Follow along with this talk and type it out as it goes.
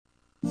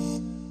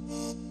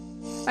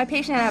My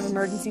patient had to have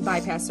emergency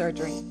bypass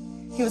surgery.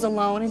 He was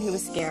alone and he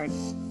was scared.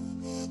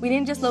 We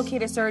didn't just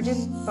locate a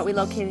surgeon, but we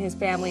located his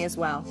family as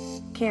well.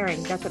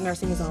 Caring, that's what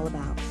nursing is all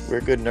about. We're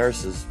good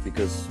nurses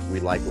because we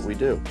like what we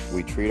do.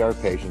 We treat our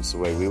patients the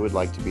way we would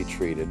like to be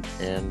treated,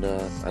 and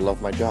I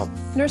love my job.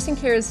 Nursing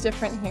care is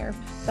different here.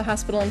 The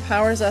hospital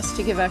empowers us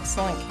to give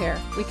excellent care.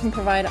 We can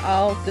provide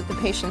all that the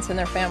patients and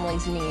their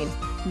families need.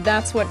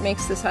 That's what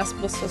makes this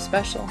hospital so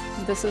special.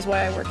 This is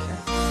why I work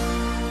here.